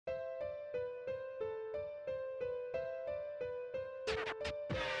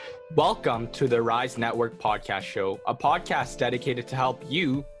Welcome to the Rise Network podcast show, a podcast dedicated to help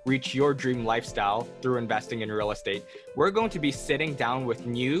you reach your dream lifestyle through investing in real estate. We're going to be sitting down with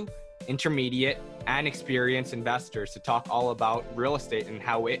new, intermediate, and experienced investors to talk all about real estate and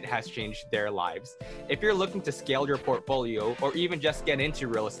how it has changed their lives. If you're looking to scale your portfolio or even just get into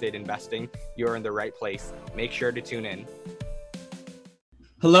real estate investing, you're in the right place. Make sure to tune in.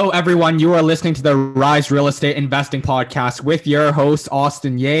 Hello, everyone. You are listening to the Rise Real Estate Investing Podcast with your host,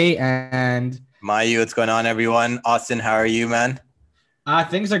 Austin Ye and Mayu. What's going on, everyone? Austin, how are you, man?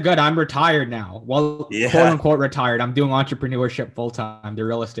 Things are good. I'm retired now. Well, quote unquote retired. I'm doing entrepreneurship full time, the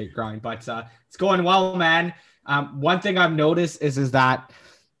real estate grind, but it's going well, man. One thing I've noticed is that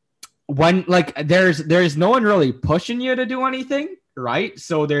when there's no one really pushing you to do anything, right?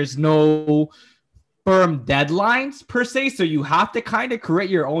 So there's no firm deadlines per se. So you have to kind of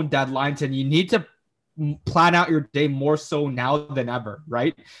create your own deadlines, and you need to plan out your day more so now than ever,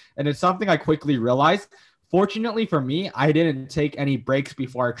 right? And it's something I quickly realized. Fortunately for me, I didn't take any breaks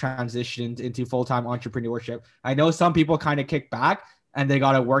before I transitioned into full-time entrepreneurship. I know some people kind of kick back and they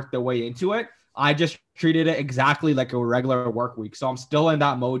got to work their way into it. I just treated it exactly like a regular work week. So I'm still in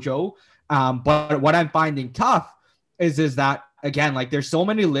that mojo. But what I'm finding tough is that, again, like there's so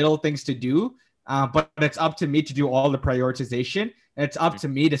many little things to do, but it's up to me to do all the prioritization. And it's up to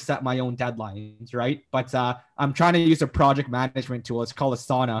me to set my own deadlines, right? But I'm trying to use a project management tool. It's called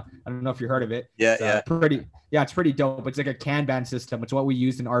Asana. I don't know if you heard of it. It's pretty dope. It's like a Kanban system. It's what we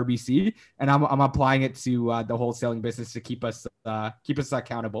use in RBC, and I'm applying it to the wholesaling business to keep us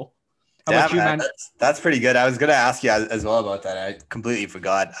accountable. How about you, man? That's pretty good. I was gonna ask you as well about that. I completely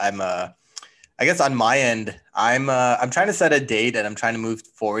forgot. I guess on my end, I'm trying to set a date, and I'm trying to move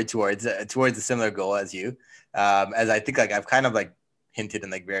forward towards a similar goal as you. As I think I've kind of hinted in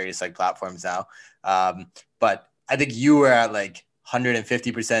various platforms now. But I think you were at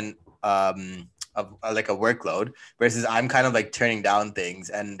 150% of a workload, versus I'm kind of turning down things,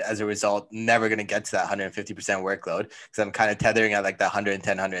 and as a result never going to get to that 150% workload because I'm kind of tethering at that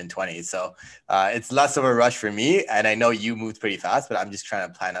 110, 120. So it's less of a rush for me, and I know you moved pretty fast, but I'm just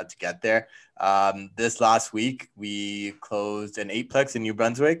trying to plan out to get there. This last week we closed an 8-plex in New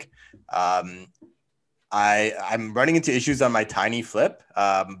Brunswick. I'm running into issues on my tiny flip,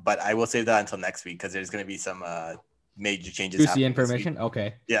 but I will save that until next week because there's going to be some major changes. Juicy information.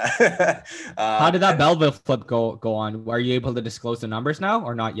 Okay. Yeah. How did that Belleville flip go on? Are you able to disclose the numbers now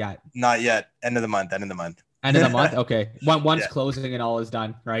or not yet? Not yet. End of the month. End of the month. Okay. Once closing and all is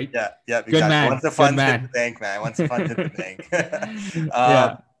done, right? Yeah. Exactly. Good man. Once the funds hit the bank, man. Once the funds hit the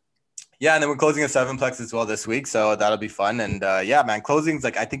bank. Yeah, and then we're closing a 7-plex as well this week, so that'll be fun. And man, closings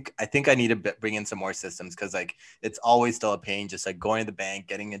I think I need to bring in some more systems because it's always still a pain just going to the bank,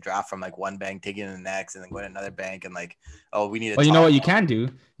 getting a draft from one bank, taking it to the next, and then going to another bank, and we need. Well, you know what you can do?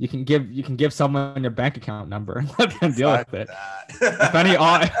 You can give someone your bank account number and let them deal with it.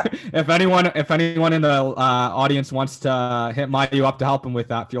 if anyone in the audience wants to hit Mayu up to help him with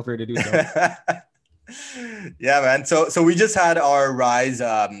that, feel free to do so. Yeah, man. So we just had our Rise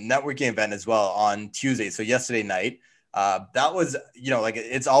networking event as well on Tuesday. So yesterday night, that was,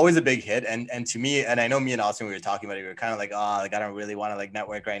 it's always a big hit. And to me, and I know me and Austin, we were talking about it. We were kind of I don't really want to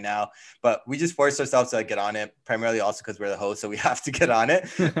network right now, but we just forced ourselves to get on it, primarily also because we're the host. So we have to get on it.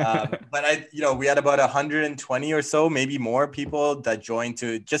 But we had about 120 or so, maybe more people that joined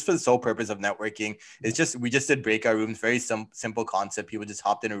just for the sole purpose of networking. We just did breakout rooms, very simple concept. People just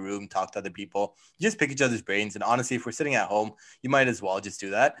hopped in a room, talked to other people, just pick each other's brains. And honestly, if we're sitting at home, you might as well just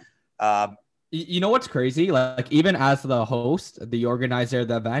do that. You know what's crazy? Even as the host, the organizer of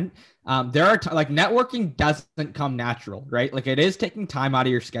the event, there are networking doesn't come natural, right? It is taking time out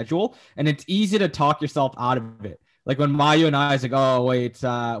of your schedule, and it's easy to talk yourself out of it. When Mayu and I was oh wait,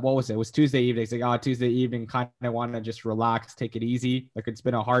 what was it? It was Tuesday evening. It's Tuesday evening, kind of want to just relax, take it easy. It's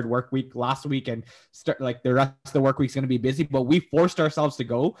been a hard work week last week, and start the rest of the work week's going to be busy. But we forced ourselves to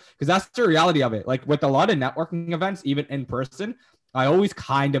go because that's the reality of it. With a lot of networking events, even in person, I always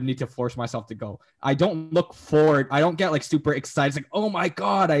kind of need to force myself to go. I don't look forward. I don't get super excited. It's oh my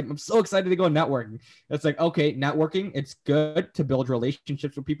God, I'm so excited to go networking. It's okay, networking, it's good to build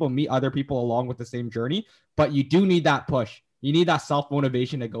relationships with people, meet other people along with the same journey, but you do need that push. You need that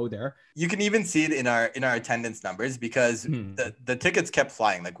self-motivation to go there. You can even see it in our attendance numbers because the tickets kept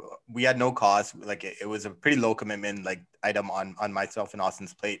flying. We had no cost. It was a pretty low commitment item on myself and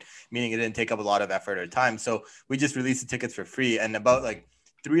Austin's plate, meaning it didn't take up a lot of effort or time. So we just released the tickets for free. And about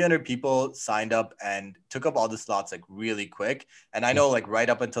 300 people signed up and took up all the slots like really quick. And I know like right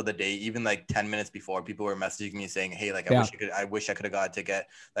up until the day, even like 10 minutes before, people were messaging me saying, hey, like I wish I could have got a ticket.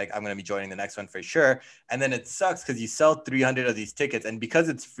 Like I'm going to be joining the next one for sure. And then it sucks because you sell 300 of these tickets, and because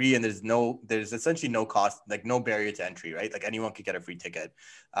it's free and there's essentially no cost, like no barrier to entry, right? Like anyone could get a free ticket.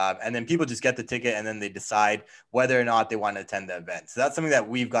 And then people just get the ticket and then they decide whether or not they want to attend the event. So that's something that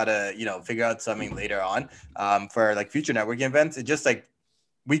we've got to, figure out something later on for like future networking events. It just like,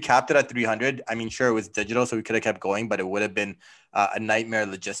 we capped it at 300. I mean, sure, it was digital, so we could have kept going, but it would have been a nightmare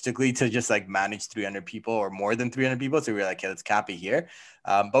logistically to just like manage 300 people or more than 300 people. So we were like, okay, let's cap it here.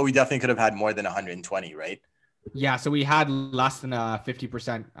 But we definitely could have had more than 120, right? Yeah, so we had less than a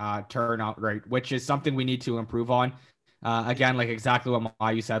 50% turnout rate, which is something we need to improve on. Again, like exactly what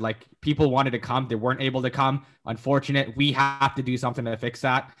Mayu said, like people wanted to come, they weren't able to come. Unfortunate. We have to do something to fix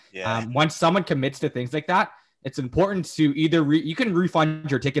that. Yeah. Once someone commits to things like that, it's important to either you can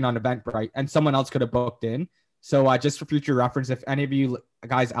refund your ticket on Eventbrite and someone else could have booked in. So just for future reference, if any of you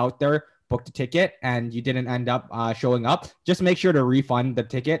guys out there booked a ticket and you didn't end up showing up, just make sure to refund the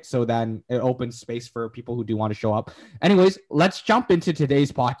ticket so then it opens space for people who do want to show up. Anyways, let's jump into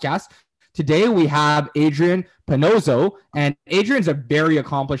today's podcast. Today we have Adrian Panozzo, and Adrian's a very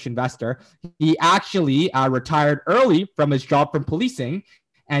accomplished investor. He actually retired early from his job from policing,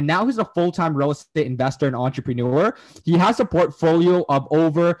 and now he's a full-time real estate investor and entrepreneur. He has a portfolio of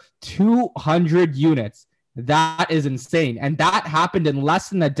over 200 units. That is insane. And that happened in less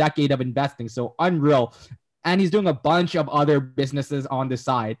than a decade of investing. So unreal. And he's doing a bunch of other businesses on the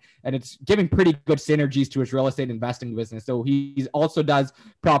side, and it's giving pretty good synergies to his real estate investing business. So he also does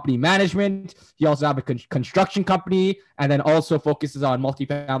property management. He also has a construction company, and then also focuses on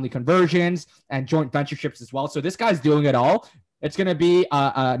multifamily conversions and joint ventureships as well. So this guy's doing it all. It's going to be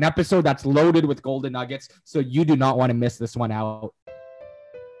an episode that's loaded with golden nuggets, so you do not want to miss this one out.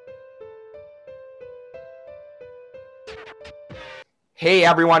 Hey,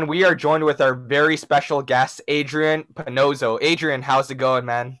 everyone. We are joined with our very special guest, Adrian Panozzo. Adrian, how's it going,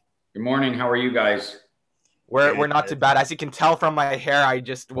 man? Good morning. How are you guys? We're not too bad. As you can tell from my hair, I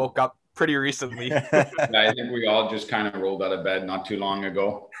just woke up pretty recently. Yeah, I think we all just kind of rolled out of bed not too long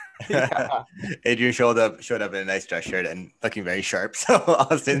ago. Yeah. Adrian showed up in a nice dress shirt and looking very sharp. So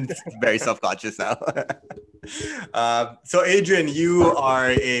Austin's very self-conscious now. So Adrian, you are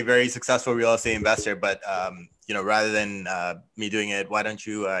a very successful real estate investor, but rather than me doing it, why don't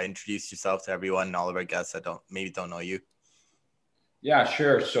you introduce yourself to everyone and all of our guests that don't know you? Yeah,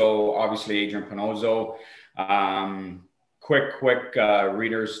 sure. So obviously Adrian Panozzo, quick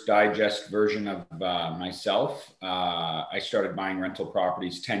Reader's Digest version of myself. I started buying rental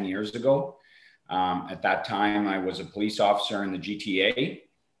properties 10 years ago. At that time, I was a police officer in the GTA,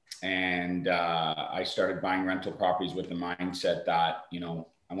 and I started buying rental properties with the mindset that,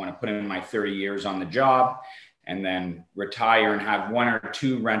 I want to put in my 30 years on the job and then retire and have one or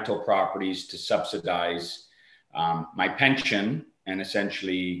two rental properties to subsidize my pension, and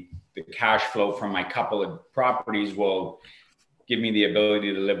essentially the cash flow from my couple of properties will give me the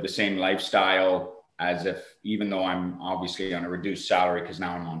ability to live the same lifestyle as if, even though I'm obviously on a reduced salary because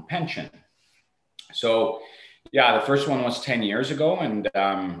now I'm on pension. So yeah, the first one was 10 years ago, and,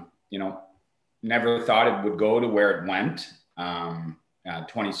 never thought it would go to where it went.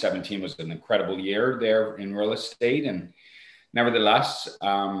 2017 was an incredible year there in real estate. And nevertheless,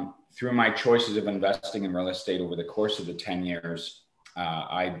 through my choices of investing in real estate over the course of the 10 years,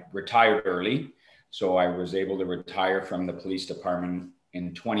 I retired early. So I was able to retire from the police department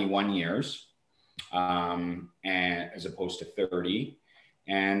in 21 years, and as opposed to 30.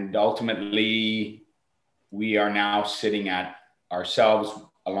 And ultimately, we are now sitting at ourselves,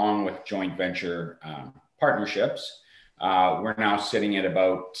 along with joint venture partnerships. We're now sitting at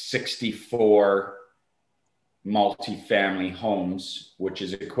about 64 multifamily homes, which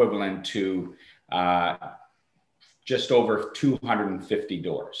is equivalent to just over 250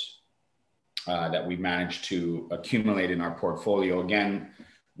 doors that we managed to accumulate in our portfolio, again,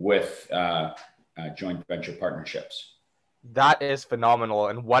 with joint venture partnerships. That is phenomenal.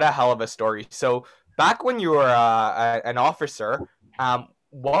 And what a hell of a story. So back when you were an officer,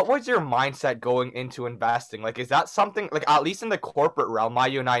 what was your mindset going into investing? Like, is that something, like, at least in the corporate realm,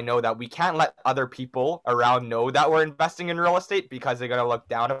 Mayu and I know that we can't let other people around know that we're investing in real estate because they're going to look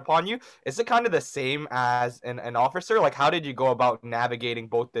down upon you. Is it kind of the same as an officer? Like, how did you go about navigating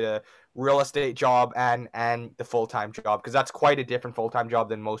both the real estate job and the full-time job? Because that's quite a different full-time job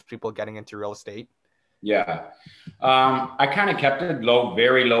than most people getting into real estate. Yeah. I kind of kept it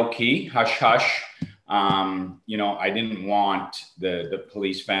very low key, hush, hush. I didn't want the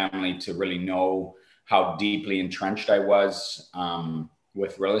police family to really know how deeply entrenched I was.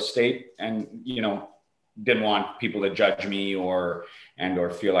 with real estate, and, didn't want people to judge me or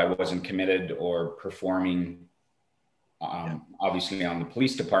feel I wasn't committed or performing, obviously on the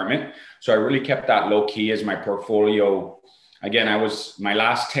police department. So I really kept that low key as my portfolio. Again, my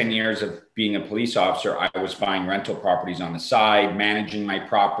last 10 years of being a police officer, I was buying rental properties on the side, managing my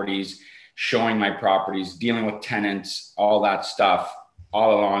properties, showing my properties, dealing with tenants, all that stuff,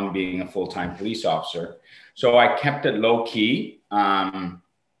 all along being a full-time police officer. So I kept it low key.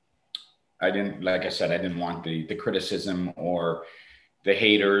 Like I said, I didn't want the criticism or the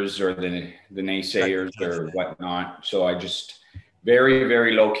haters or the naysayers or whatnot. So I just very,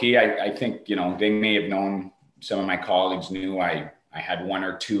 very low key. I think, they may have known, some of my colleagues knew I had 1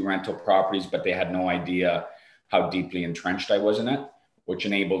 or 2 rental properties, but they had no idea how deeply entrenched I was in it, which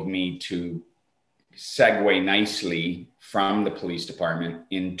enabled me to segue nicely from the police department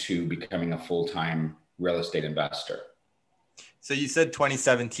into becoming a full-time real estate investor. So you said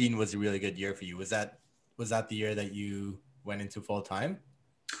 2017 was a really good year for you. Was that the year that you went into full-time?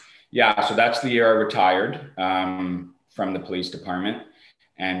 Yeah. So that's the year I retired from the police department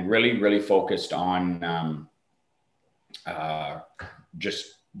and really, really focused on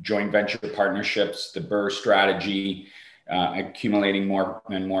just joint venture partnerships, the BRRRR strategy, accumulating more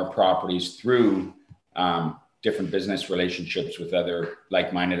and more properties through different business relationships with other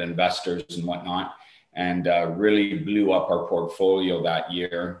like-minded investors and whatnot, and really blew up our portfolio that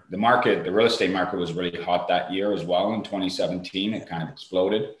year. The real estate market was really hot that year as well. In 2017, it kind of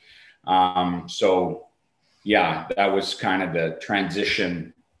exploded. So yeah, that was kind of the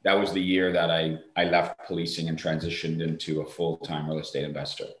transition. That was the year that I left policing and transitioned into a full-time real estate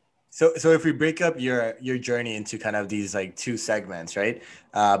investor. So if we break up your journey into kind of these like 2 segments, right?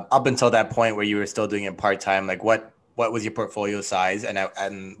 Up until that point where you were still doing it part-time, like what was your portfolio size?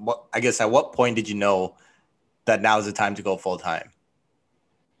 And what, I guess, at what point did you know that now is the time to go full-time?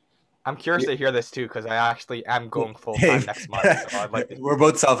 I'm curious to hear this too, because I actually am going full-time next month. So I'd like to... We're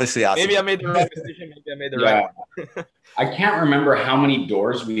both selfishly asking. Maybe I made the wrong decision. Maybe I made the right one. I can't remember how many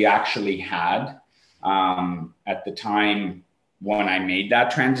doors we actually had at the time when I made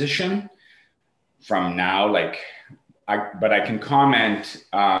that transition from now, but I can comment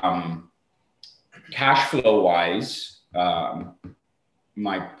cash flow wise,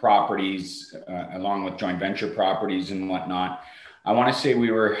 my properties, along with joint venture properties and whatnot, I want to say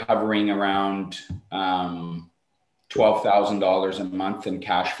we were hovering around $12,000 a month in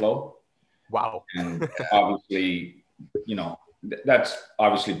cash flow. Wow. And obviously, that's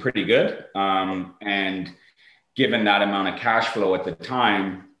obviously pretty good. And given that amount of cash flow at the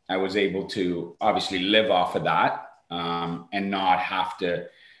time, I was able to obviously live off of that and not have to,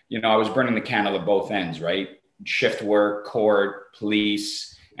 I was burning the candle at both ends, right? Shift work, court,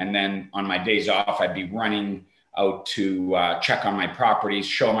 police. And then on my days off, I'd be running out to check on my properties,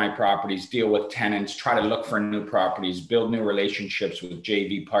 show my properties, deal with tenants, try to look for new properties, build new relationships with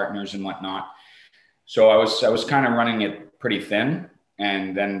JV partners and whatnot. So I was kind of running it pretty thin.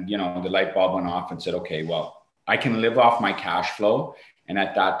 And then, the light bulb went off and said, okay, well, I can live off my cash flow. And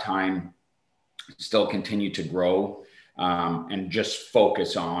at that time, still continue to grow and just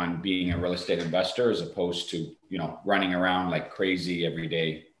focus on being a real estate investor as opposed to, running around like crazy every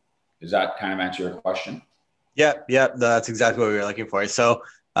day. Does that kind of answer your question? Yeah, that's exactly what we were looking for. So,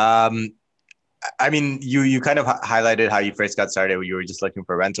 I mean, you kind of highlighted how you first got started, where you were just looking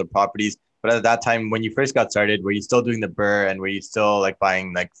for rental properties. But at that time, when you first got started, were you still doing the BRRRR and were you still like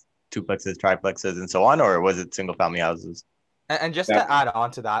buying like duplexes, triplexes, and so on, or was it single family houses? And just to add on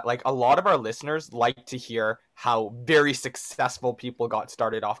to that, like a lot of our listeners like to hear how very successful people got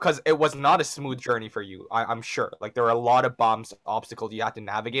started off, because it was not a smooth journey for you. I'm sure like there were a lot of bumps, obstacles you had to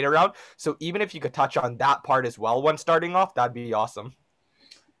navigate around. So even if you could touch on that part as well when starting off, that'd be awesome.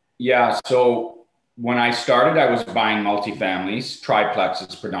 Yeah. So when I started, I was buying multifamilies,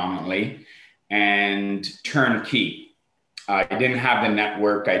 triplexes predominantly, and turnkey. I didn't have the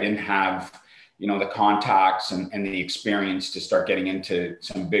network. I didn't have the contacts and the experience to start getting into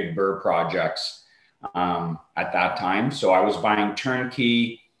some big BRRRR projects at that time. So I was buying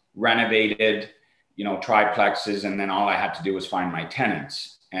turnkey, renovated, triplexes, and then all I had to do was find my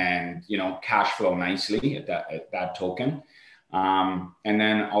tenants and, cash flow nicely at that token. And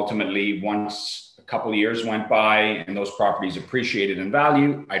then ultimately, once a couple of years went by and those properties appreciated in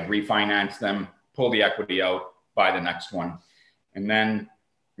value, I'd refinance them, pull the equity out, buy the next one. And then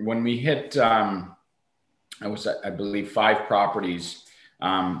when we hit, I believe 5 properties,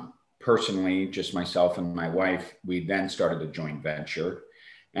 personally, just myself and my wife, we then started a joint venture.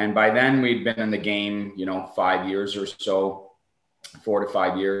 And by then we'd been in the game, 5 years or so. 4 to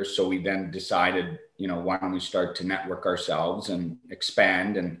 5 years. So we then decided, why don't we start to network ourselves and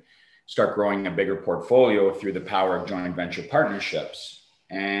expand and start growing a bigger portfolio through the power of joint venture partnerships.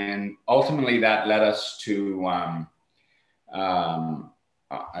 And ultimately that led us to,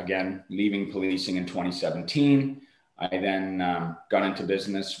 again, leaving policing in 2017. I then got into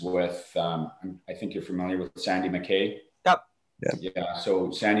business with, I think you're familiar with Sandy McKay. Yep. Yeah.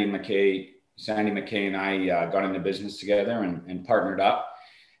 So Sandy McKay and I got into business together and partnered up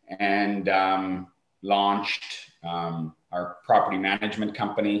and launched our property management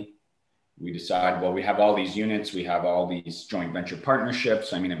company. We decided, well, we have all these units, we have all these joint venture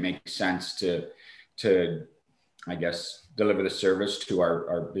partnerships. I mean, it makes sense to I guess, deliver the service to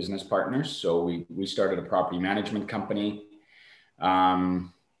our business partners. So we started a property management company.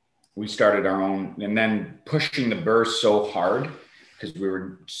 We started our own, and then pushing the BRRRR so hard because we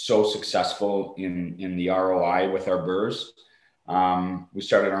were so successful in the ROI with our BRRRRs. We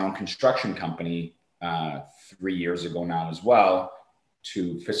started our own construction company 3 years ago now as well,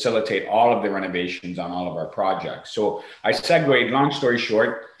 to facilitate all of the renovations on all of our projects. So long story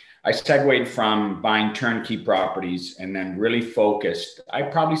short, I segued from buying turnkey properties and then really focused,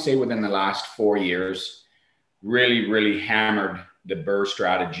 I'd probably say within the last 4 years, really hammered the BRRRR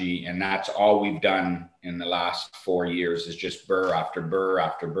strategy. And that's all we've done in the last 4 years is just BRRRR after BRRRR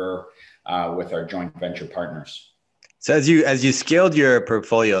after BRRRR with our joint venture partners. So as you scaled your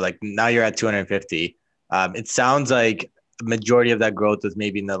portfolio, like now you're at 250, it sounds like the majority of that growth was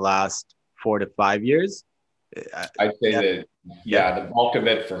maybe in the last 4 to 5 years. I'd say that, the bulk of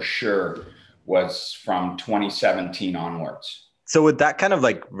it for sure was from 2017 onwards. So with that kind of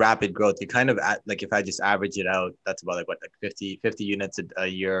like rapid growth, you kind of like, if I just average it out, that's about like 50 units a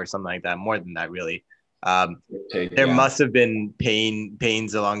year or something like that, more than that really. There must have been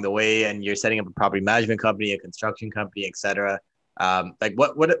pains along the way, and you're setting up a property management company, a construction company, etc. Like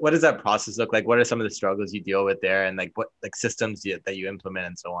what does that process look like? What are some of the struggles you deal with there, and like what like systems that you implement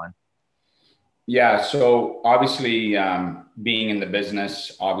and so on? Yeah. So obviously being in the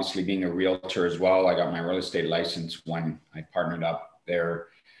business, obviously being a realtor as well, I got my real estate license when I partnered up there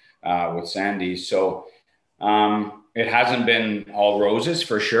with Sandy. So it hasn't been all roses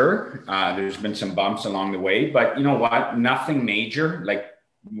for sure. There's been some bumps along the way, but you know what? Nothing major. Like,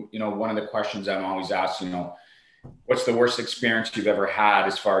 one of the questions I'm always asked, what's the worst experience you've ever had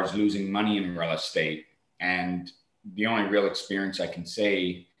as far as losing money in real estate? And the only real experience I can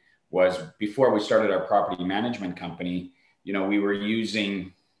say was before we started our property management company, we were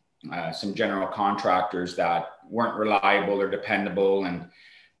using some general contractors that weren't reliable or dependable. And,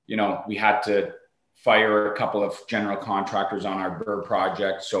 we had to fire a couple of general contractors on our BRRRR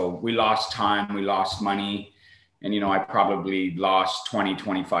project. So we lost time, we lost money. And, I probably lost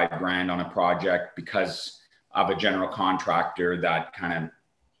 25 grand on a project because of a general contractor that kind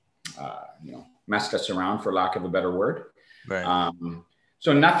of, messed us around, for lack of a better word. Right.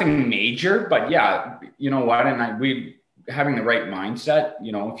 So nothing major, but yeah, you know what? And we having the right mindset,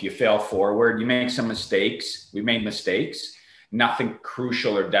 if you fail forward, you make some mistakes. We made mistakes, nothing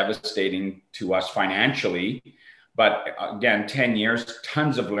crucial or devastating to us financially. But again, 10 years,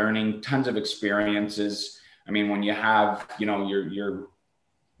 tons of learning, tons of experiences. I mean, when you have, your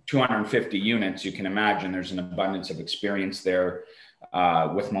 250 units, you can imagine there's an abundance of experience there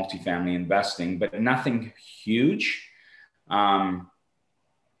with multifamily investing, but nothing huge.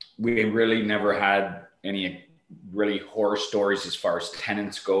 We really never had any really horror stories as far as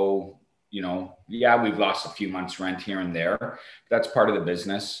tenants go. We've lost a few months rent here and there. That's part of the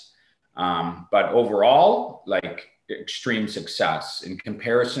business. But overall, like extreme success in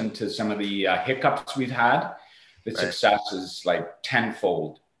comparison to some of the hiccups we've had. The success is like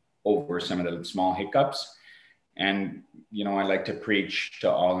tenfold over some of the small hiccups. And, I like to preach to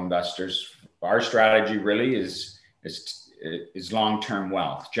all investors. Our strategy really is long-term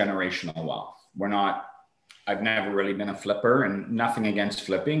wealth, generational wealth. I've never really been a flipper, and nothing against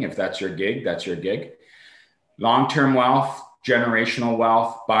flipping. If that's your gig, that's your gig. Long-term wealth, generational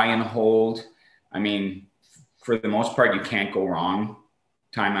wealth, buy and hold. I mean, for the most part, you can't go wrong.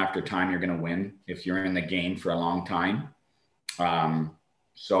 Time after time, you're going to win if you're in the game for a long time.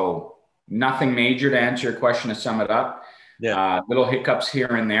 So nothing major to answer your question, to sum it up. Yeah. Little hiccups here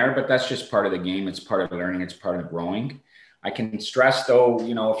and there, but that's just part of the game. It's part of learning. It's part of growing. I can stress though,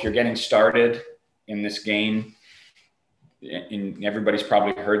 if you're getting started in this game, and everybody's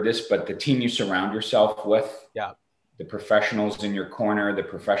probably heard this, but the team you surround yourself with, the professionals in your corner, the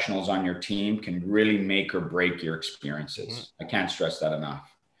professionals on your team can really make or break your experiences. Mm-hmm. I can't stress that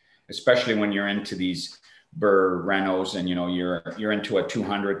enough, especially when you're into these BRRRR renos and, you're into a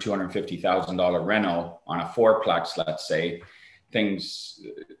 $250,000 reno on a fourplex, let's say. things,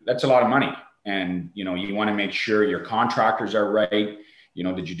 that's a lot of money. And, you know, you want to make sure your contractors are right. You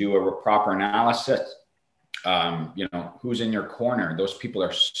know, did you do a proper analysis? You know, who's in your corner? Those people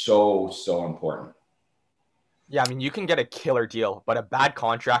are so important. Yeah, I mean, you can get a killer deal, but a bad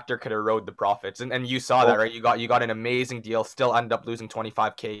contractor could erode the profits. And you saw that, right? You got an amazing deal, still end up losing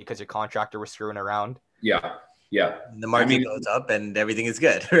 25K because your contractor was screwing around. Yeah. The market goes up and everything is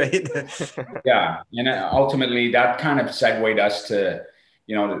good, right? Yeah. And ultimately that kind of segued us to,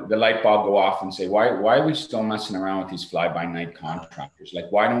 you know, the light bulb go off and say, why are we still messing around with these fly-by-night contractors? Like,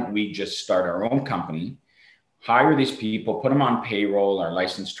 why don't we just start our own company, hire these people, put them on payroll, our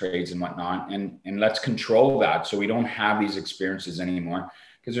licensed trades and whatnot, and let's control that so we don't have these experiences anymore.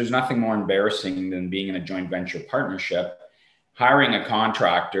 Because there's nothing more embarrassing than being in a joint venture partnership, hiring a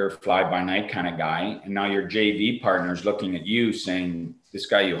contractor, fly-by-night kind of guy, and now your JV partner's looking at you saying, this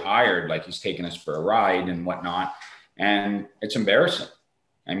guy you hired, like he's taking us for a ride and whatnot. And it's embarrassing.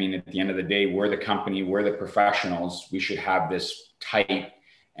 I mean, at the end of the day, we're the company, we're the professionals. We should have this tight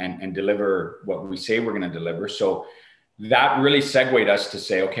and deliver what we say we're going to deliver. So that really segued us to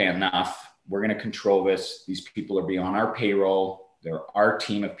say, okay, enough. We're going to control this. These people are beyond our payroll. They're our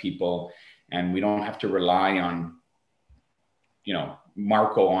team of people. And we don't have to rely on, you know,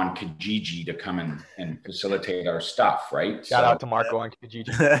 Marco on Kijiji to come and facilitate our stuff, right? Shout out to Marco on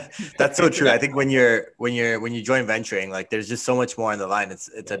Kijiji. That's so true. I think when you join venturing, like there's just so much more on the line.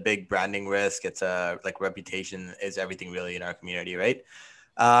 It's a big branding risk. It's a like reputation is everything really in our community, right?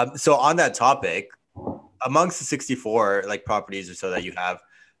 So on that topic, amongst the 64 like properties or so that you have,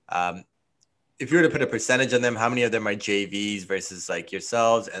 if you were to put a percentage on them, how many of them are JVs versus like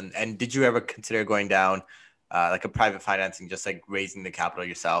yourselves? And did you ever consider going down like a private financing, just like raising the capital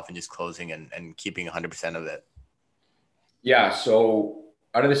yourself and just closing and keeping 100% of it? Yeah. So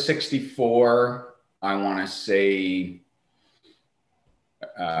out of the 64, I want to say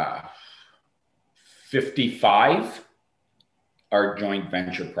 55 are joint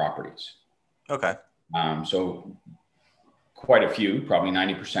venture properties. Okay. So quite a few, probably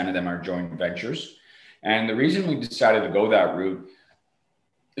 90% of them are joint ventures. And the reason we decided to go that route,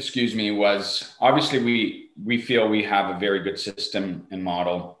 was obviously we feel we have a very good system and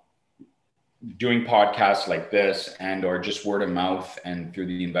model doing podcasts like this and or just word of mouth and through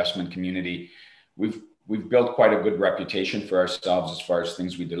the investment community. We've built quite a good reputation for ourselves as far as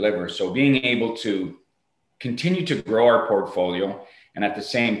things we deliver. So being able to continue to grow our portfolio and at the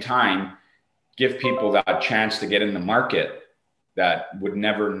same time give people that chance to get in the market that would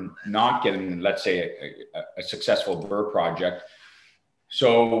never not get in, let's say, a successful BRRRR project.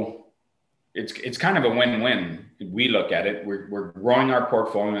 So it's kind of a win-win. We look at it. We're growing our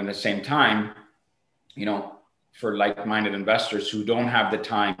portfolio, and at the same time, you know, for like-minded investors who don't have the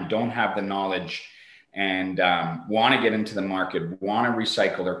time, don't have the knowledge, and want to get into the market, want to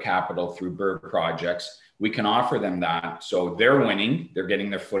recycle their capital through BRRRR projects, we can offer them that. So they're winning. They're getting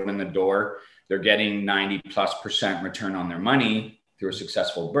their foot in the door. They're getting 90+% return on their money through a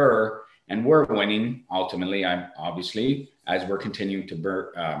successful BRRRR. And we're winning ultimately, obviously, as we're continuing to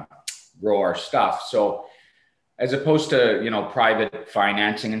grow our stuff. So as opposed to, you know, private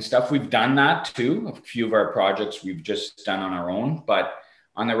financing and stuff, we've done that too. A few of our projects we've just done on our own. But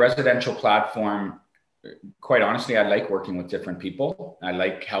on the residential platform, quite honestly, I like working with different people. I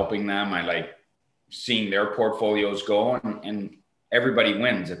like helping them. I like seeing their portfolios go, and everybody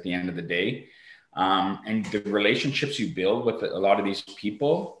wins at the end of the day. And the relationships you build with a lot of these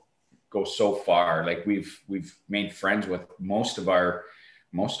people go so far. Like we've made friends with most of our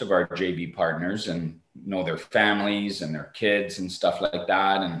JV partners and know their families and their kids and stuff like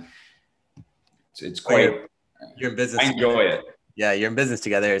that. And it's quite, you're in business. I enjoy it. Yeah. You're in business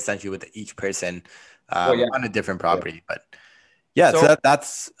together essentially with each person on a different property, but yeah, so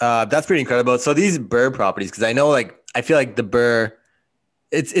that's pretty incredible. So these BRRRR properties, because I know, like, I feel like the BRRRR,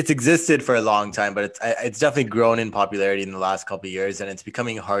 it's existed for a long time, but it's definitely grown in popularity in the last couple of years, and it's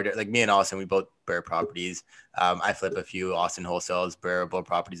becoming harder. Like me and Austin, we both BRRRR properties. I flip a few Austin wholesales, BRRRR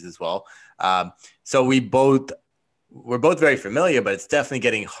buildable as well. So we're both very familiar, but it's definitely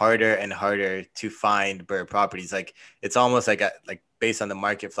getting harder and harder to find BRRRR properties. Like it's almost like based on the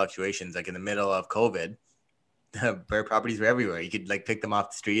market fluctuations, like in the middle of COVID, BRRRR properties were everywhere. You could like pick them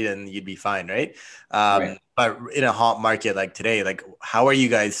off the street and you'd be fine, right? Right. But in a hot market like today, like how are you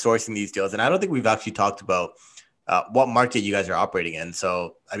guys sourcing these deals? And I don't think we've actually talked about what market you guys are operating in.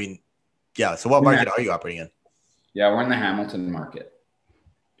 So, I mean, yeah. So what market are you operating in? Yeah, we're in the Hamilton market.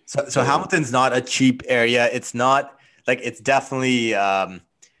 So Hamilton's not a cheap area. It's not like, it's definitely,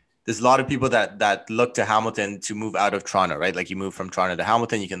 there's a lot of people that look to Hamilton to move out of Toronto, right? Like you move from Toronto to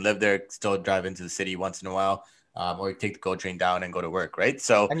Hamilton, you can live there, still drive into the city once in a while. or take the GO train down and go to work, right?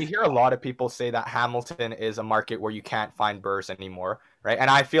 So, and you hear a lot of people say that Hamilton is a market where you can't find burrs anymore, right? And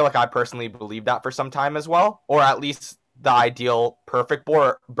I feel like I personally believe that for some time as well, or at least the ideal perfect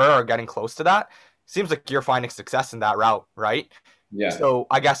burr are getting close to that. Seems like you're finding success in that route, right? Yeah. So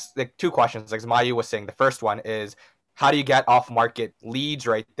I guess like two questions, like Mayu was saying. The first one is, how do you get off market leads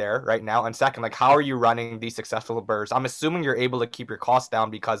right there, right now? And second, like, how are you running these successful burrs? I'm assuming you're able to keep your costs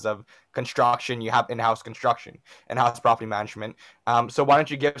down because of construction. You have in-house construction, in-house property management. So why don't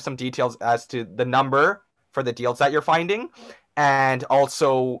you give some details as to the number for the deals that you're finding, and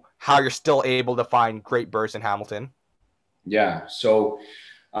also how you're still able to find great burrs in Hamilton? Yeah. So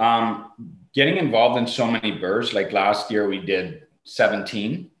getting involved in so many burrs, like last year we did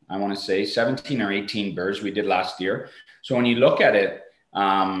 17. I want to say 17 or 18 burrs we did last year. So when you look at it,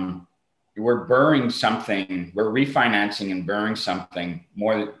 we're burring something, we're refinancing and burring something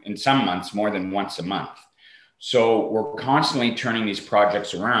more in some months, more than once a month. So we're constantly turning these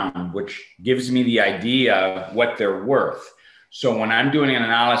projects around, which gives me the idea of what they're worth. So when I'm doing an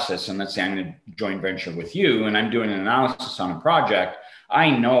analysis, and let's say I'm in a joint venture with you, and I'm doing an analysis on a project,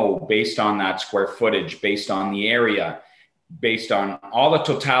 I know based on that square footage, based on the area, based on all the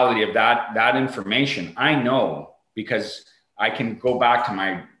totality of that information, I know, because I can go back to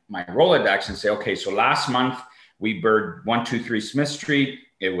my Rolodex and say, okay, so last month we burred 123 Smith Street.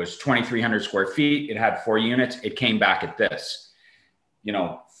 It was 2,300 square feet. It had 4 units. It came back at this.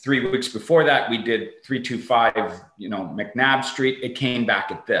 3 weeks before that, we did 325, McNabb Street. It came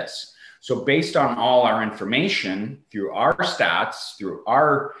back at this. So based on all our information through our stats, through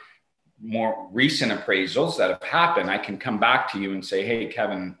our more recent appraisals that have happened, I can come back to you and say, hey,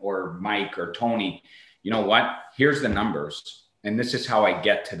 Kevin or Mike or Tony, you know what? Here's the numbers. And this is how I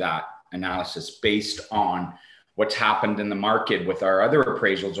get to that analysis based on what's happened in the market with our other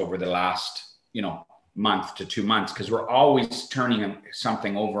appraisals over the last, month to 2 months, because we're always turning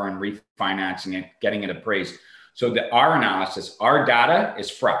something over and refinancing it, getting it appraised. So our analysis, our data is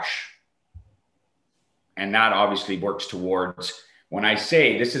fresh. And that obviously works towards, when I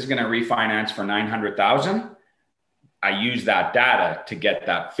say this is going to refinance for 900,000, I use that data to get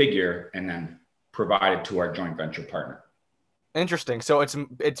that figure and then provide it to our joint venture partner. Interesting. So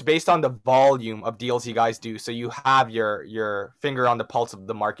it's based on the volume of deals you guys do. So you have your finger on the pulse of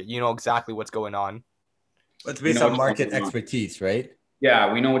the market. You know exactly what's going on. It's based on market expertise, right?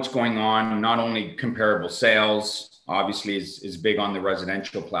 Yeah, we know what's going on. Not only comparable sales, obviously, is big on the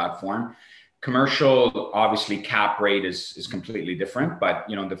residential platform. Commercial, obviously, cap rate is completely different, but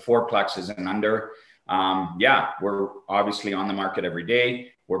the fourplexes and under, we're obviously on the market every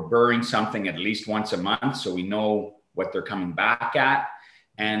day. We're burring something at least once a month, so we know what they're coming back at.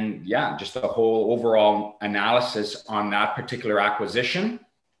 And just a whole overall analysis on that particular acquisition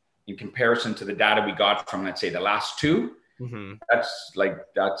in comparison to the data we got from, let's say, the last two. Mm-hmm.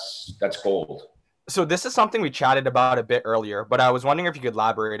 That's gold. So this is something we chatted about a bit earlier, but I was wondering if you could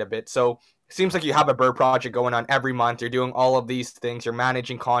elaborate a bit. So it seems like you have a burr project going on every month. You're doing all of these things. You're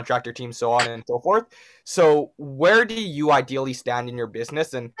managing contractor teams, so on and so forth. So where do you ideally stand in your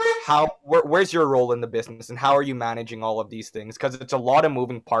business, and where's your role in the business, and how are you managing all of these things? Because it's a lot of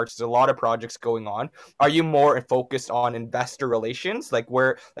moving parts. There's a lot of projects going on. Are you more focused on investor relations?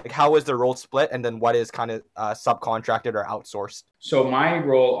 How is the role split? And then what is kind of subcontracted or outsourced? So my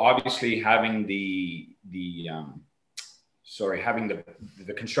role, obviously, having the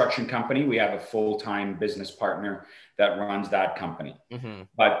construction company, we have a full-time business partner that runs that company. Mm-hmm.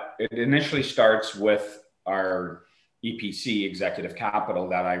 But it initially starts with our EPC, Executive Capital,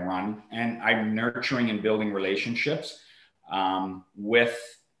 that I run, and I'm nurturing and building relationships with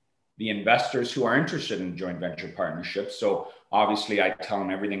the investors who are interested in joint venture partnerships. So obviously I tell them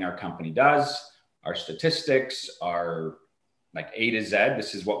everything our company does, our statistics, our A to Z,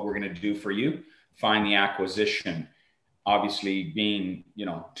 this is what we're going to do for you. Find the acquisition. Obviously, being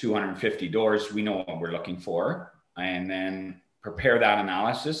 250 doors, we know what we're looking for, and then prepare that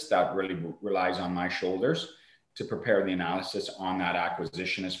analysis. That really relies on my shoulders to prepare the analysis on that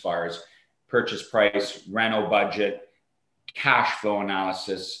acquisition, as far as purchase price, reno budget, cash flow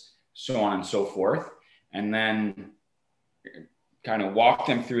analysis, so on and so forth, and then kind of walk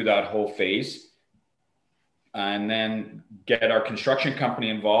them through that whole phase. And then get our construction company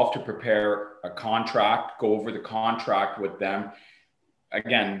involved to prepare a contract, go over the contract with them.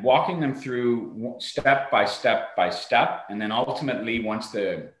 Again, walking them through step by step by step. And then ultimately, once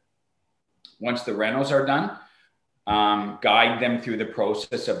the renos are done, guide them through the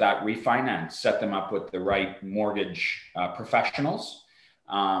process of that refinance, set them up with the right mortgage professionals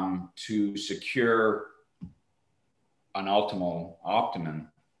to secure an optimum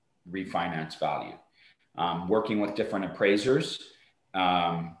refinance value. working with different appraisers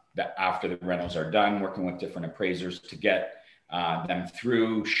that after the rentals are done, working with different appraisers to get them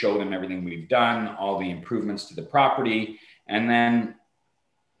through, show them everything we've done, all the improvements to the property, and then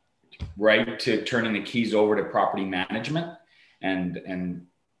right to turning the keys over to property management and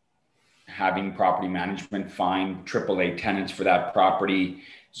having property management find AAA tenants for that property,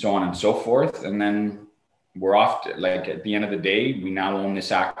 so on and so forth. And then we're off to, like, at the end of the day, we now own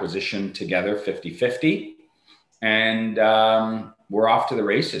this acquisition together 50-50. And we're off to the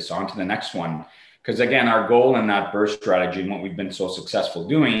races, on to the next one. Because again, our goal in that BRRRR strategy and what we've been so successful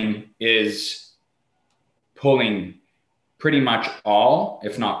doing is pulling pretty much all,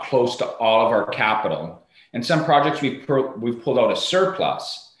 if not close to all of our capital. And some projects we've pulled out a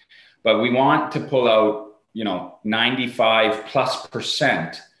surplus, but we want to pull out,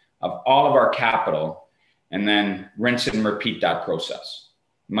 95+% of all of our capital and then rinse and repeat that process.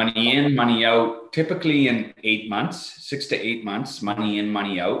 Money in, money out, typically in 8 months, 6 to 8 months, money in,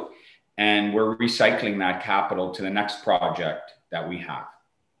 money out. And we're recycling that capital to the next project that we have.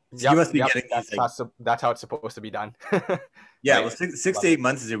 So you must be getting that's how it's supposed to be done. Yeah, right. Well, six to 8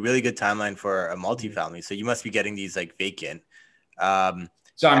 months is a really good timeline for a multifamily. So you must be getting these like vacant. The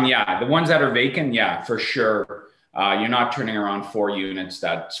ones that are vacant, yeah, for sure. You're not turning around 4 units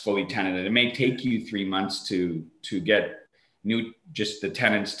that's fully tenanted. It may take you 3 months to get the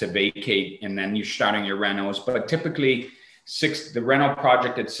tenants to vacate, and then you're starting your renos. But typically, the rental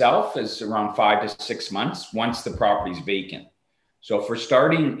project itself is around 5 to 6 months once the property's vacant. So if we're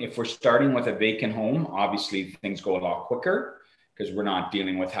starting with a vacant home, obviously things go a lot quicker because we're not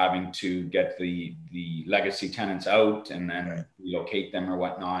dealing with having to get the legacy tenants out and then relocate them or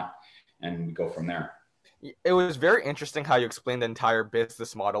whatnot, and we go from there. It was very interesting how you explained the entire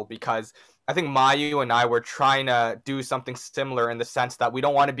business model, because I think Mayu and I were trying to do something similar in the sense that we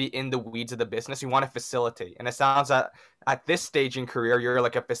don't want to be in the weeds of the business. We want to facilitate. And it sounds that at this stage in career, you're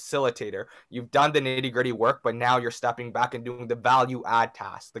like a facilitator. You've done the nitty gritty work, but now you're stepping back and doing the value add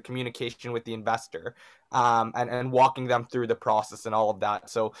tasks, the communication with the investor, and walking them through the process and all of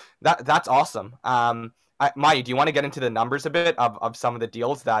that. So that's awesome. Mayu, do you want to get into the numbers a bit of some of the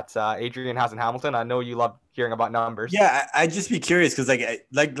deals that Adrian has in Hamilton? I know you love hearing about numbers. Yeah, I'd just be curious because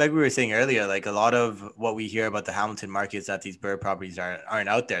like we were saying earlier, like a lot of what we hear about the Hamilton market is that these BRRRR properties aren't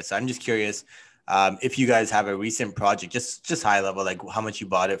out there. So I'm just curious if you guys have a recent project, just high level, like how much you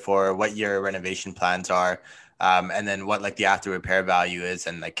bought it for, what your renovation plans are, and then what like the after repair value is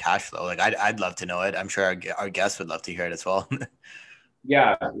and like cash flow. Like I'd love to know it. I'm sure our guests would love to hear it as well.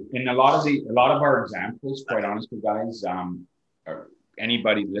 Yeah, in a lot of our examples, quite honestly, guys,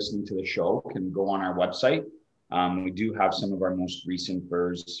 anybody listening to the show can go on our website. We do have some of our most recent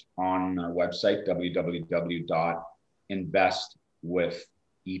BRRRRs on our website,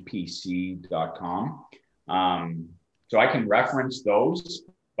 www.investwithepc.com. So I can reference those,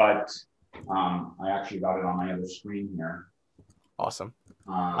 but I actually got it on my other screen here. Awesome.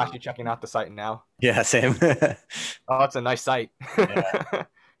 Actually checking out the site now. Yeah, same. Oh, it's a nice site. Yeah.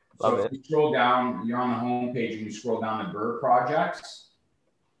 Love it. If you scroll down, you're on the home page and you scroll down to BRRRR projects.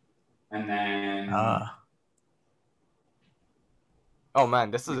 And then oh man,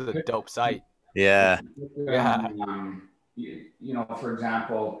 this is a dope site. Yeah. Yeah. For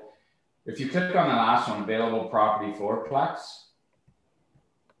example, if you click on the last one, available property floorplex.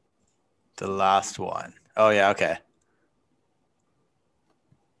 The last one. Oh yeah, okay.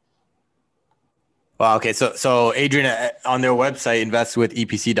 Wow. Okay. So Adrian, on their website,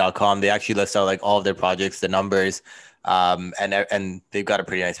 investwithepc.com, they actually list out like all of their projects, the numbers, and they've got a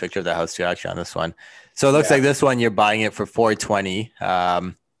pretty nice picture of the house too, actually, on this one. So it looks like this one, you're buying it for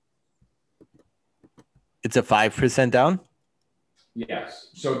 $420. It's a 5% down. Yes.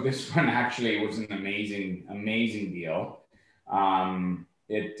 So this one actually was an amazing deal.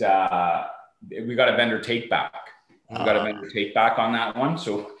 We got a vendor take back. We got a vendor take back on that one.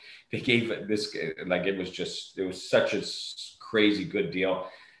 So they gave it this, like, it was such a crazy good deal.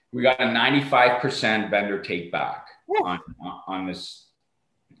 We got a 95% vendor take back on this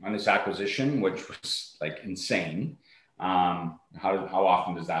acquisition, which was like insane. How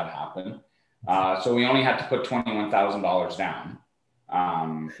often does that happen? So we only had to put $21,000 down.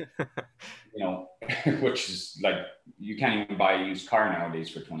 Which is like, you can't even buy a used car nowadays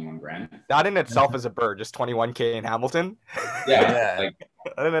for 21 grand. That in itself is a BRRRR, just 21K in Hamilton. Yeah. Like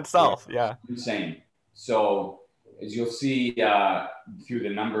that in itself. Yeah. Insane. So as you'll see through the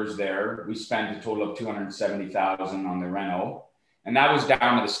numbers there, we spent a total of $270,000 on the reno, and that was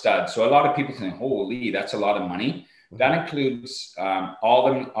down to the stud. So a lot of people think, holy, that's a lot of money. That includes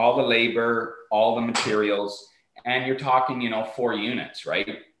all the labor, all the materials, and you're talking, 4 units,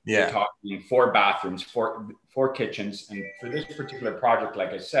 right? Yeah. We're talking 4 bathrooms, four kitchens. And for this particular project,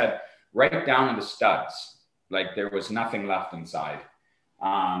 like I said, right down to the studs, like there was nothing left inside.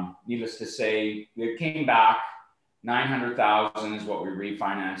 Needless to say, it came back. 900,000 is what we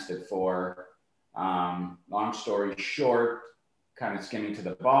refinanced it for. Long story short, kind of skimming to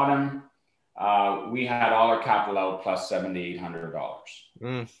the bottom, we had all our capital out plus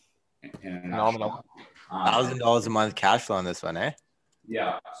 $700-800. Phenomenal. $1,000 a month cash flow on this one, eh?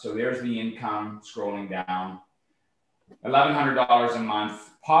 Yeah. So there's the income scrolling down. $1,100 a month,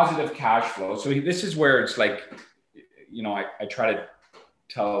 positive cash flow. So this is where it's like, you know, I try to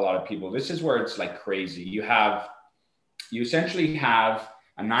tell a lot of people, this is where it's like crazy. You essentially have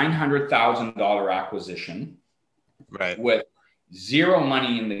a $900,000 acquisition, right, with zero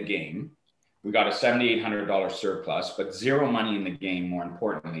money in the game. We got a $7,800 surplus, but zero money in the game, more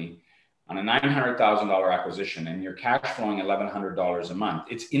importantly, on a $900,000 acquisition, and you're cash flowing $1,100 a month.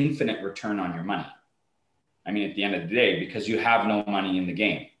 It's infinite return on your money. I mean, at the end of the day, because you have no money in the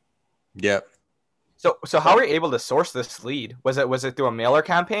game. Yep. So how were you able to source this lead? Was it through a mailer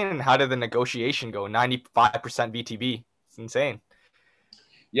campaign, and how did the negotiation go? 95% VTB. It's insane.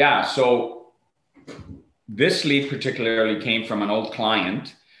 Yeah. So this lead particularly came from an old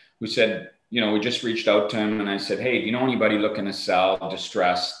client who said, you know, we just reached out to him and I said, hey, do you know anybody looking to sell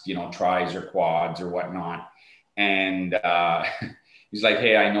distressed, you know, tries or quads or whatnot? And he's like,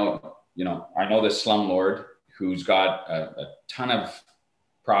 hey, I know this slumlord who's got a ton of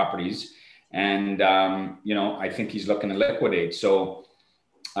properties, and you know, I think he's looking to liquidate. So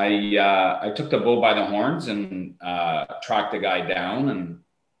I took the bull by the horns and tracked the guy down, and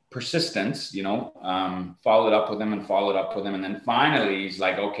persistence, you know, followed up with him. And then finally he's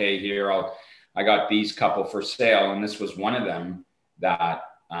like, okay, here, I got these couple for sale. And this was one of them that,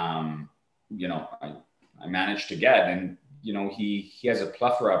 you know, I managed to get. And, you know, he has a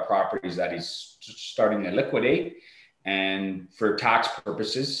plethora of properties that he's starting to liquidate. And for tax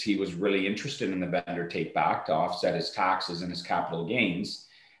purposes, he was really interested in the vendor take back to offset his taxes and his capital gains.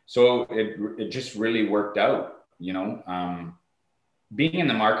 So it just really worked out, you know. Being in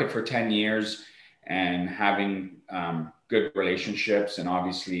the market for 10 years and having good relationships, and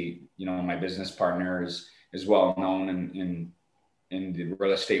obviously, you know, my business partner is well known in the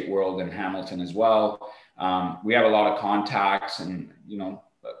real estate world in Hamilton as well. We have a lot of contacts and, you know,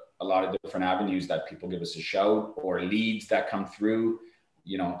 a lot of different avenues that people give us a shout, or leads that come through,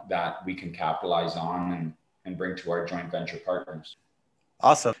 you know, that we can capitalize on and bring to our joint venture partners.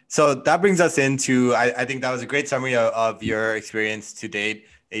 Awesome. So that brings us into, I think that was a great summary of your experience to date,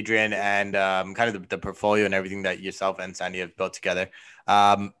 Adrian, and kind of the portfolio and everything that yourself and Sandy have built together.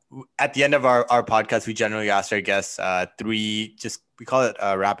 At the end of our podcast, we generally ask our guests 3, we call it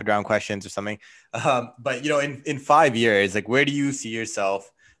rapid round questions or something. But, you know, in 5 years, like, where do you see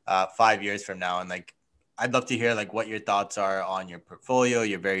yourself 5 years from now? And like, I'd love to hear like what your thoughts are on your portfolio,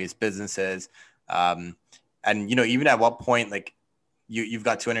 your various businesses. And, you know, even at what point, like, you've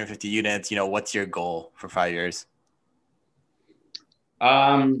got 250 units, you know, what's your goal for 5 years?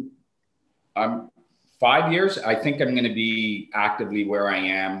 5 years, I think I'm going to be actively where I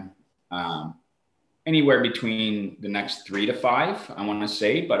am, anywhere between the next 3 to 5, I want to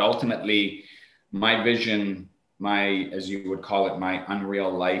say. But ultimately, my vision, as you would call it, my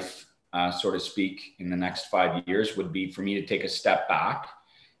unreal life, so to speak, in the next 5 years would be for me to take a step back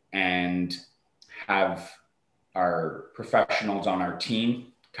and have our professionals on our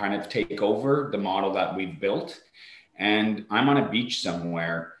team kind of take over the model that we've built. And I'm on a beach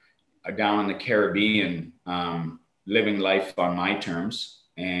somewhere down in the Caribbean, living life on my terms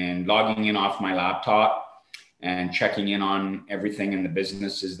and logging in off my laptop and checking in on everything in the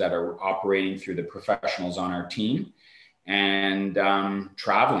businesses that are operating through the professionals on our team, and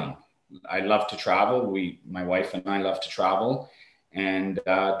traveling. I love to travel. My wife and I love to travel. And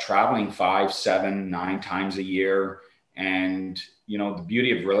traveling 5, 7, 9 times a year. And, you know, the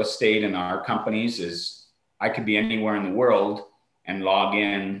beauty of real estate and our companies is I could be anywhere in the world and log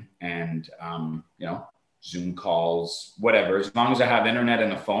in and, you know, Zoom calls, whatever. As long as I have internet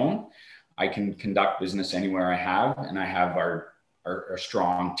and a phone, I can conduct business anywhere I have. And I have our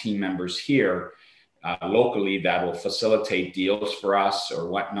strong team members here locally that will facilitate deals for us or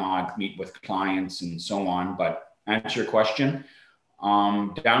whatnot, meet with clients and so on. But answer your question,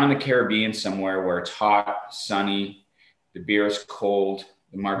 down in the Caribbean somewhere where it's hot, sunny, the beer is cold,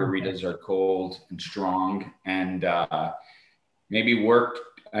 the margaritas are cold and strong, and maybe work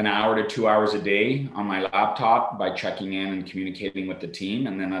an hour to 2 hours a day on my laptop by checking in and communicating with the team.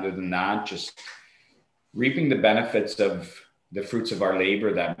 And then other than that, just reaping the benefits of the fruits of our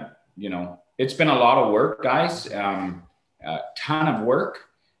labor that, you know, it's been a lot of work, guys, a ton of work.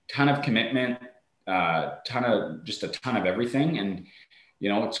 ton of commitment, a ton of everything. And, you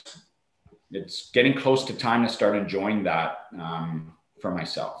know, it's getting close to time to start enjoying that for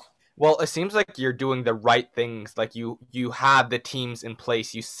myself. Well, it seems like you're doing the right things. Like you have the teams in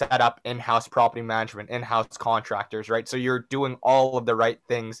place. You set up in-house property management, in-house contractors, right? So you're doing all of the right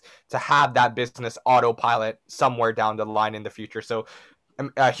things to have that business autopilot somewhere down the line in the future. So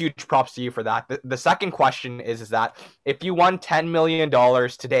huge props to you for that. The second question is that if you won $10 million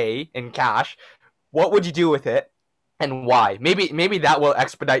today in cash, what would you do with it? And why? Maybe that will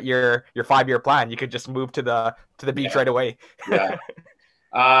expedite your 5-year plan. You could just move to the beach right away. Yeah.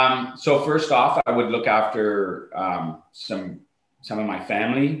 So first off, I would look after some of my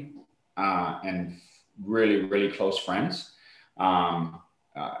family and really, really close friends. I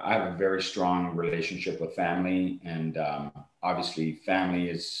have a very strong relationship with family, and obviously family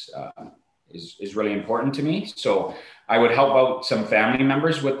is really important to me. So I would help out some family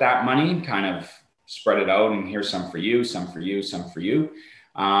members with that money, kind of spread it out, and here's some for you, some for you, some for you.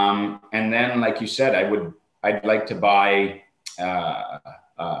 And then, like you said, I'd like to buy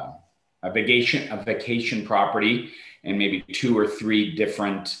a vacation property in maybe 2 or 3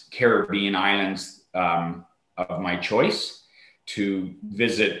 different Caribbean islands of my choice to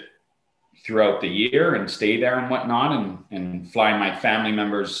visit throughout the year and stay there and whatnot, and fly my family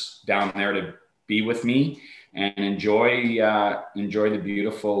members down there to be with me and enjoy the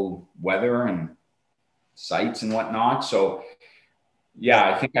beautiful weather and sights and whatnot. So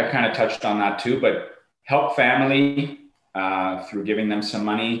yeah, I think I've kind of touched on that too, but help family through giving them some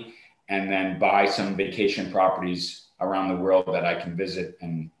money, and then buy some vacation properties around the world that I can visit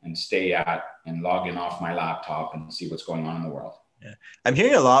and stay at and log in off my laptop and see what's going on in the world. Yeah. I'm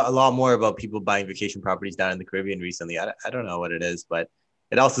hearing a lot more about people buying vacation properties down in the Caribbean recently. I don't know what it is, but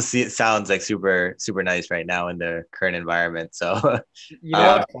it also sounds like super, super nice right now in the current environment. So, you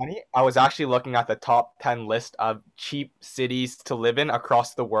know what's funny? I was actually looking at the top 10 list of cheap cities to live in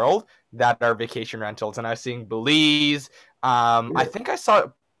across the world that are vacation rentals. And I was seeing Belize. I think I saw,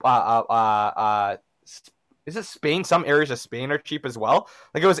 is it Spain? Some areas of Spain are cheap as well.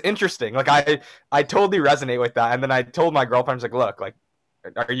 Like, it was interesting. Like, I totally resonate with that. And then I told my girlfriend, I was like, look, like,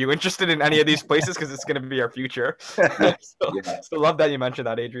 are you interested in any of these places? Because it's going to be our future. So love that you mentioned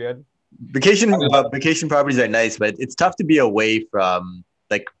that, Adrian. Vacation properties are nice, but it's tough to be away from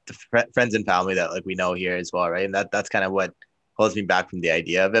like the friends and family that like we know here as well, right? And that's kind of what holds me back from the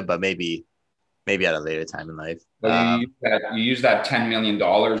idea of it. But maybe at a later time in life. Well, you use that $10 million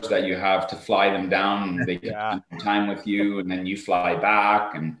that you have to fly them down, and they can spend time with you, and then you fly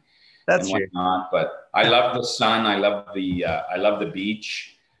back and. That's and whatnot. But I love the sun. I love the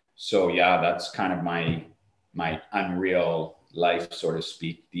beach. So yeah, that's kind of my unreal life, so to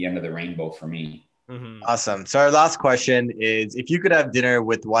speak, the end of the rainbow for me. Mm-hmm. Awesome. So our last question is, if you could have dinner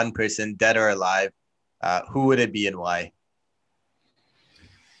with one person, dead or alive, who would it be and why?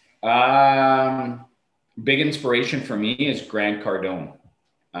 Big inspiration for me is Grant Cardone.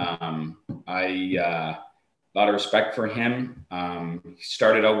 A lot of respect for him. He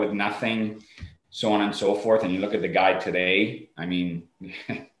started out with nothing, so on and so forth. And you look at the guy today, I mean,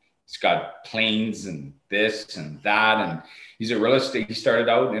 he's got planes and this and that. And he's a real estate. He started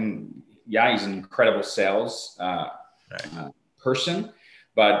out and he's an incredible sales person.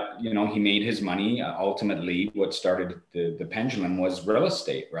 But, you know, he made his money. Ultimately, what started the pendulum was real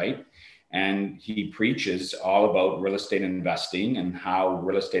estate, right? And he preaches all about real estate investing and how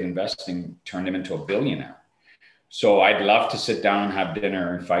real estate investing turned him into a billionaire. So I'd love to sit down and have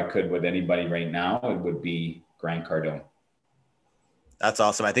dinner if I could with anybody right now. It would be Grant Cardone. That's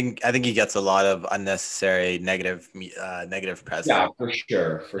awesome. I think he gets a lot of unnecessary negative press. Yeah, for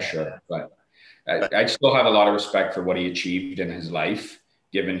sure. But I still have a lot of respect for what he achieved in his life,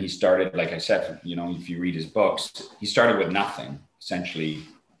 given he started, like I said, you know, if you read his books, he started with nothing, essentially,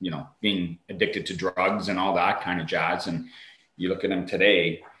 you know, being addicted to drugs and all that kind of jazz. And you look at him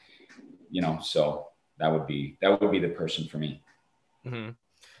today, you know, so that would be the person for me. Mm-hmm.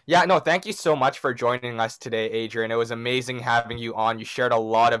 Yeah, no, thank you so much for joining us today, Adrian. It was amazing having you on. You shared a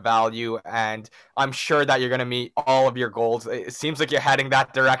lot of value, and I'm sure that you're going to meet all of your goals. It seems like you're heading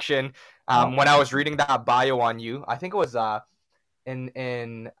that direction. When I was reading that bio on you, I think it was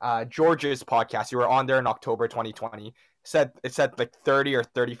in George's podcast, you were on there in October 2020. It said like 30 or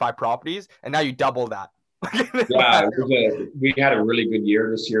 35 properties, and now you double that. Yeah, we had a really good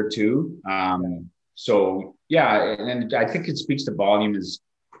year this year too. So yeah, and I think it speaks to volume is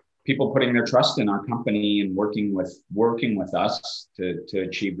people putting their trust in our company and working with us to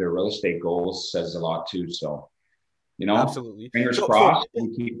achieve their real estate goals says a lot too. So, you know, absolutely. Fingers crossed,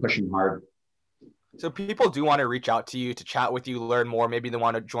 we keep pushing hard. So people do want to reach out to you to chat with you, learn more. Maybe they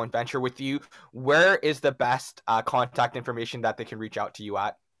want to joint venture with you. Where is the best contact information that they can reach out to you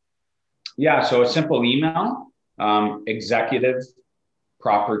at? Yeah, so a simple email, executive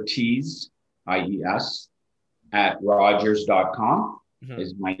properties, IES, at rogers.com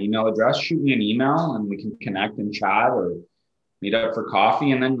is my email address. Shoot me an email and we can connect and chat or meet up for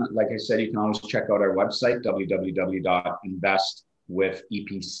coffee. And then, like I said, you can always check out our website,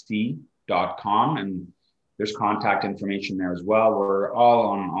 www.investwithepc.com. And there's contact information there as well. We're all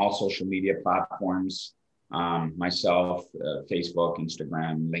on all social media platforms, myself, Facebook,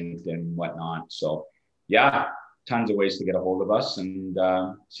 Instagram, LinkedIn, whatnot. So yeah, tons of ways to get a hold of us and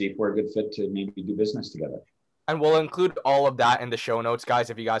see if we're a good fit to maybe do business together. And we'll include all of that in the show notes,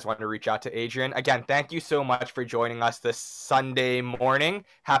 guys, if you guys want to reach out to Adrian. Again, thank you so much for joining us this Sunday morning.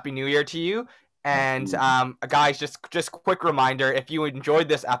 Happy New Year to you. And guys, just quick reminder, if you enjoyed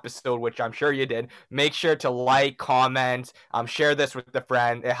this episode, which I'm sure you did, make sure to like, comment, share this with a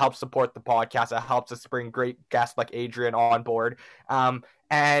friend. It helps support the podcast. It helps us bring great guests like Adrian on board.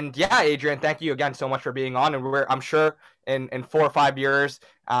 And yeah, Adrian, thank you again so much for being on. And I'm sure in 4 or 5 years,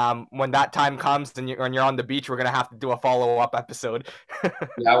 when that time comes and when you're on the beach, we're going to have to do a follow-up episode.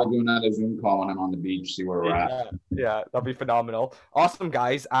 Yeah, we'll do another Zoom call when I'm on the beach, see where we're at. Yeah, that'll be phenomenal. Awesome,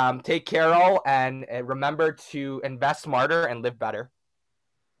 guys. Take care all, and remember to invest smarter and live better.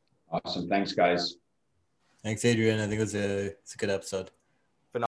 Awesome. Thanks, guys. Thanks, Adrian. I think it's a good episode.